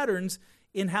Uncover Patterns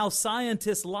in How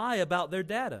Scientists Lie About Their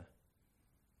Data.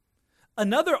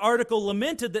 Another article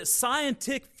lamented that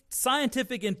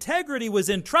scientific integrity was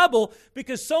in trouble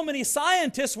because so many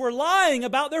scientists were lying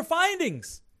about their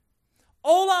findings.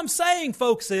 All I'm saying,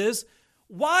 folks, is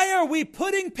why are we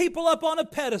putting people up on a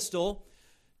pedestal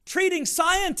treating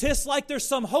scientists like they're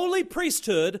some holy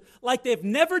priesthood, like they've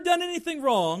never done anything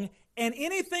wrong, and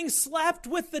anything slapped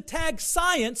with the tag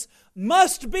science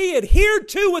must be adhered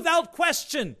to without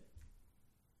question.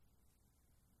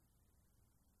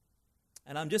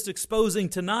 And I'm just exposing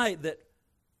tonight that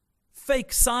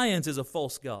fake science is a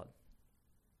false god.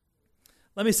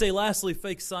 Let me say lastly,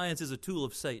 fake science is a tool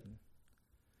of Satan.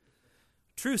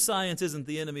 True science isn't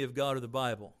the enemy of God or the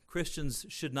Bible. Christians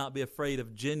should not be afraid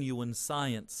of genuine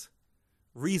science.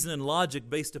 Reason and logic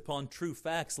based upon true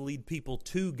facts lead people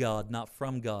to God, not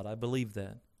from God. I believe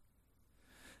that.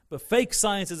 But fake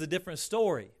science is a different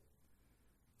story.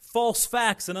 False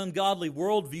facts and ungodly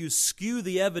worldviews skew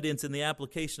the evidence in the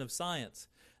application of science.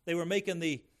 They were making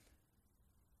the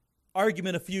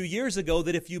argument a few years ago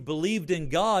that if you believed in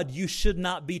God, you should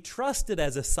not be trusted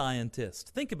as a scientist.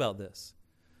 Think about this.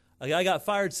 A guy got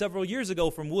fired several years ago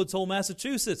from Woods Hole,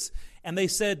 Massachusetts, and they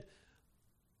said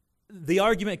the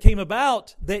argument came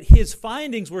about that his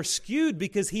findings were skewed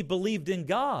because he believed in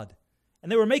God.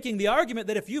 And they were making the argument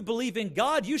that if you believe in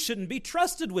God, you shouldn't be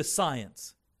trusted with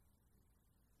science.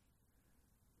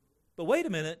 But wait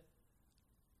a minute.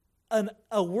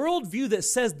 A worldview that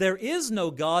says there is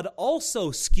no God also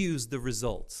skews the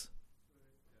results.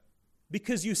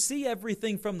 Because you see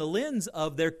everything from the lens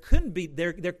of there can't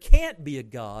be a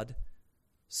God,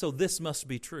 so this must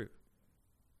be true.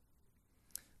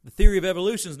 The theory of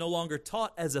evolution is no longer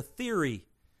taught as a theory.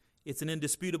 It's an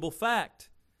indisputable fact.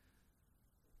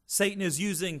 Satan is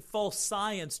using false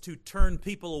science to turn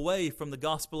people away from the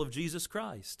gospel of Jesus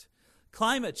Christ.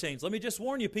 Climate change. Let me just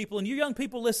warn you people, and you young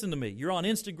people, listen to me. You're on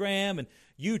Instagram and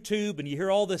YouTube, and you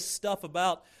hear all this stuff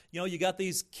about, you got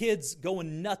these kids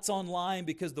going nuts online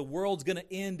because the world's going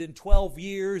to end in 12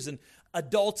 years, and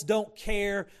adults don't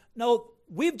care. No,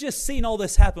 we've just seen all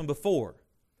this happen before.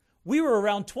 We were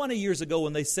around 20 years ago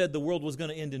when they said the world was going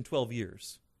to end in 12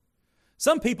 years.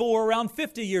 Some people were around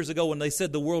 50 years ago when they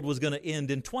said the world was going to end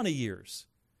in 20 years.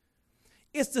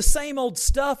 It's the same old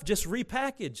stuff, just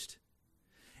repackaged.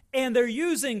 And they're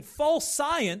using false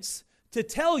science to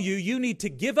tell you you need to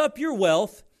give up your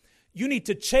wealth, you need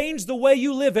to change the way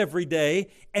you live every day,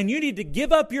 and you need to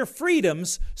give up your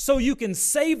freedoms so you can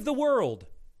save the world.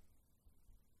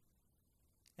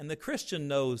 And the Christian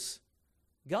knows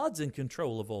God's in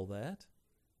control of all that.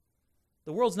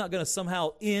 The world's not going to somehow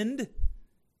end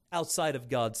outside of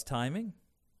God's timing.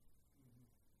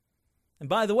 And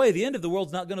by the way, the end of the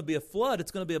world's not going to be a flood,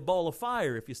 it's going to be a ball of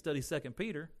fire if you study 2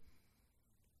 Peter.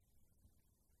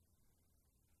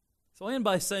 So I'll end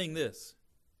by saying this.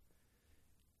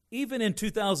 Even in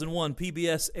 2001,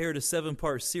 PBS aired a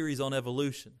 7-part series on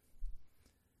evolution.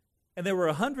 And there were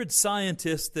 100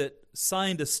 scientists that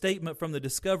signed a statement from the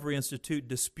Discovery Institute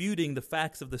disputing the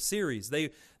facts of the series.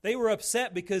 They were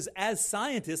upset because as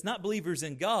scientists, not believers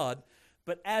in God,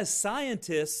 but as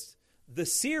scientists, the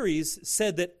series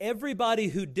said that everybody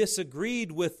who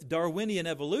disagreed with Darwinian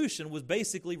evolution was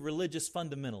basically religious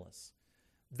fundamentalists.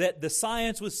 That the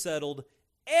science was settled.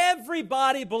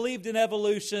 Everybody believed in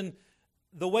evolution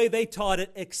the way they taught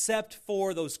it, except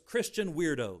for those Christian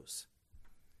weirdos.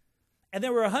 And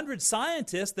there were 100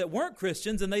 scientists that weren't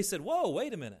Christians, and they said, whoa,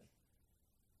 wait a minute.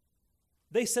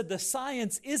 They said the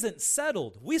science isn't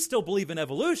settled. We still believe in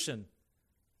evolution,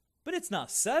 but it's not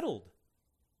settled.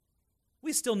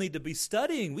 We still need to be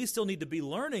studying. We still need to be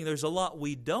learning. There's a lot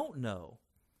we don't know.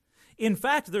 In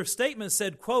fact, their statement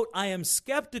said, quote, I am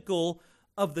skeptical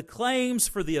of the claims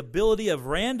for the ability of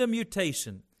random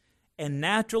mutation and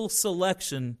natural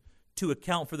selection to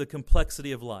account for the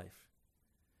complexity of life.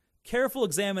 Careful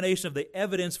examination of the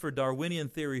evidence for Darwinian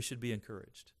theory should be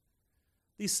encouraged.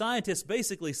 These scientists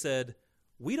basically said,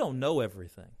 we don't know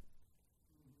everything.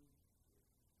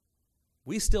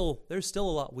 There's still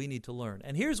a lot we need to learn.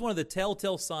 And here's one of the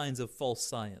telltale signs of false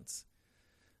science.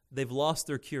 They've lost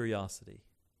their curiosity.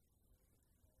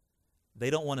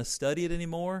 They don't want to study it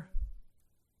anymore.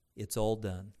 It's all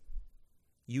done.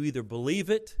 You either believe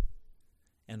it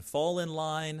and fall in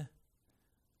line,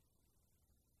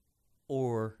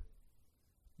 or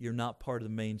you're not part of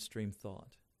the mainstream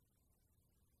thought.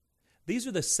 These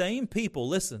are the same people,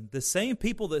 listen, the same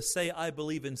people that say, I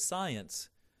believe in science,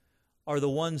 are the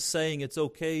ones saying it's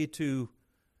okay to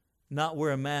not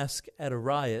wear a mask at a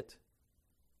riot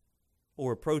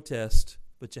or a protest,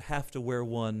 but you have to wear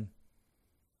one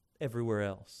everywhere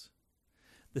else.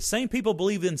 The same people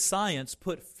believe in science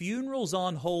put funerals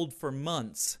on hold for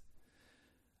months.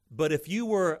 But if you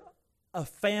were a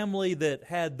family that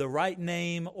had the right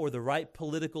name or the right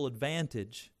political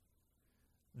advantage,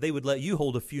 they would let you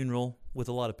hold a funeral with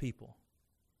a lot of people.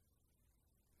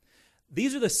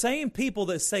 These are the same people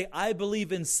that say, I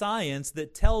believe in science,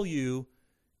 that tell you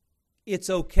it's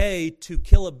okay to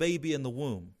kill a baby in the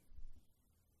womb.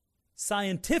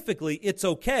 Scientifically, it's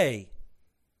okay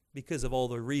because of all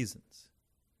the reasons.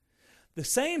 The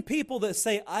same people that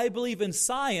say, I believe in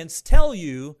science, tell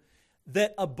you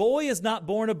that a boy is not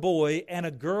born a boy and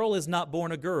a girl is not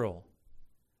born a girl.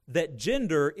 That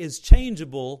gender is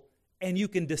changeable and you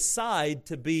can decide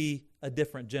to be a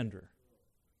different gender.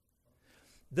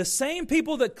 The same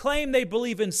people that claim they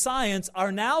believe in science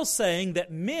are now saying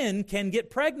that men can get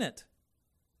pregnant.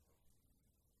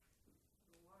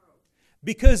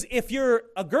 Because if you're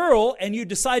a girl and you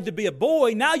decide to be a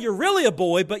boy, now you're really a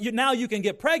boy, but now you can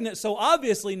get pregnant, so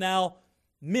obviously now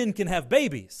men can have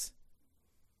babies.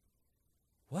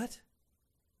 What?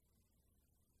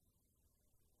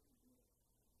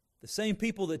 The same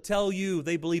people that tell you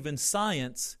they believe in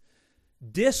science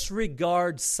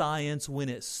disregard science when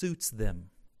it suits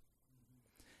them.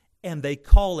 And they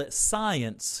call it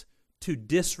science to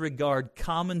disregard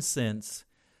common sense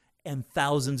and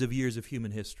thousands of years of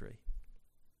human history.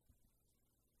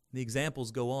 The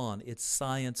examples go on. It's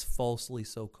science falsely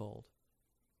so called.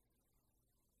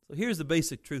 So here's the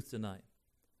basic truth tonight.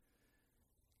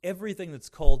 Everything that's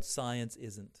called science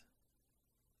isn't.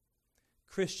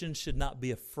 Christians should not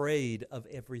be afraid of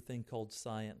everything called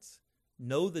science.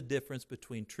 Know the difference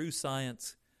between true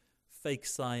science, fake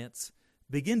science.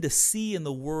 Begin to see in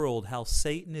the world how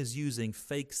Satan is using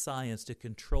fake science to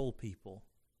control people.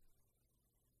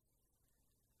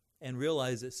 And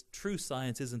realize that true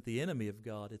science isn't the enemy of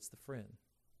God, it's the friend.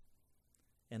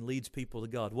 And leads people to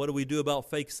God. What do we do about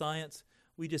fake science?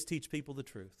 We just teach people the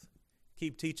truth.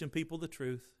 Keep teaching people the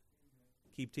truth.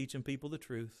 Keep teaching people the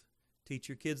truth. Teach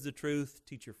your kids the truth.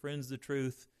 Teach your friends the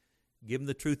truth. Give them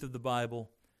the truth of the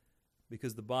Bible,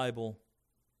 because the Bible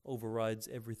overrides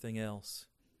everything else.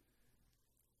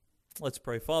 Let's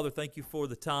pray. Father, thank you for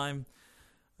the time.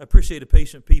 I appreciate a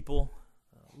patient people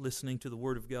listening to the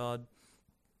Word of God.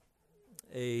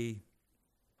 A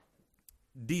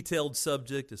detailed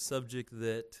subject, a subject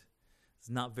that is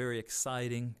not very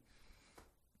exciting,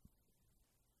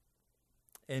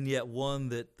 and yet one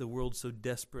that the world so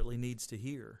desperately needs to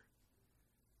hear.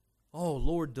 Oh,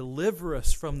 Lord, deliver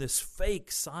us from this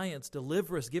fake science.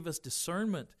 Deliver us. Give us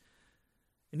discernment.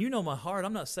 And you know my heart.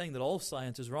 I'm not saying that all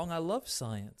science is wrong. I love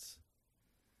science.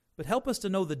 But help us to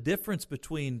know the difference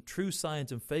between true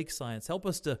science and fake science. Help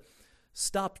us to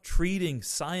stop treating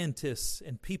scientists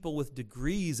and people with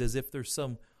degrees as if they're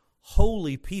some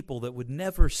holy people that would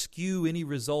never skew any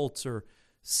results or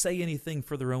say anything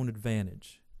for their own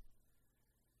advantage.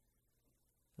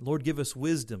 Lord, give us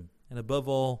wisdom, and above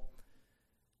all,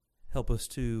 help us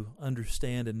to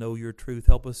understand and know your truth.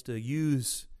 Help us to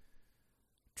use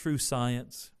true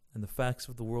science and the facts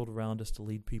of the world around us to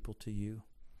lead people to you.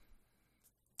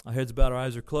 Our heads bowed, our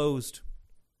eyes are closed.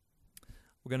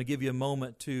 We're going to give you a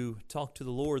moment to talk to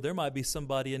the Lord. There might be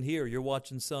somebody in here. You're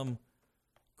watching some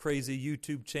crazy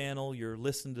YouTube channel. You're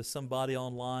listening to somebody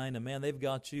online, and man, they've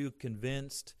got you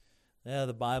convinced,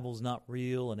 the Bible's not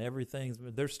real and everything.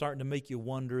 They're starting to make you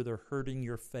wonder. They're hurting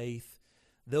your faith.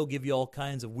 They'll give you all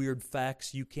kinds of weird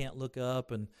facts you can't look up,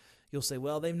 and you'll say,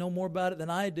 well, they know more about it than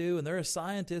I do, and they're a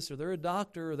scientist, or they're a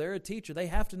doctor, or they're a teacher. They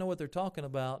have to know what they're talking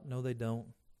about. No, they don't.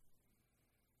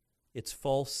 It's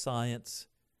false science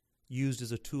used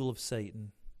as a tool of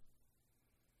Satan.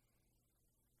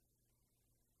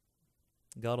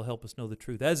 God will help us know the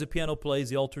truth. As the piano plays,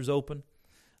 the altar's open.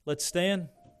 Let's stand.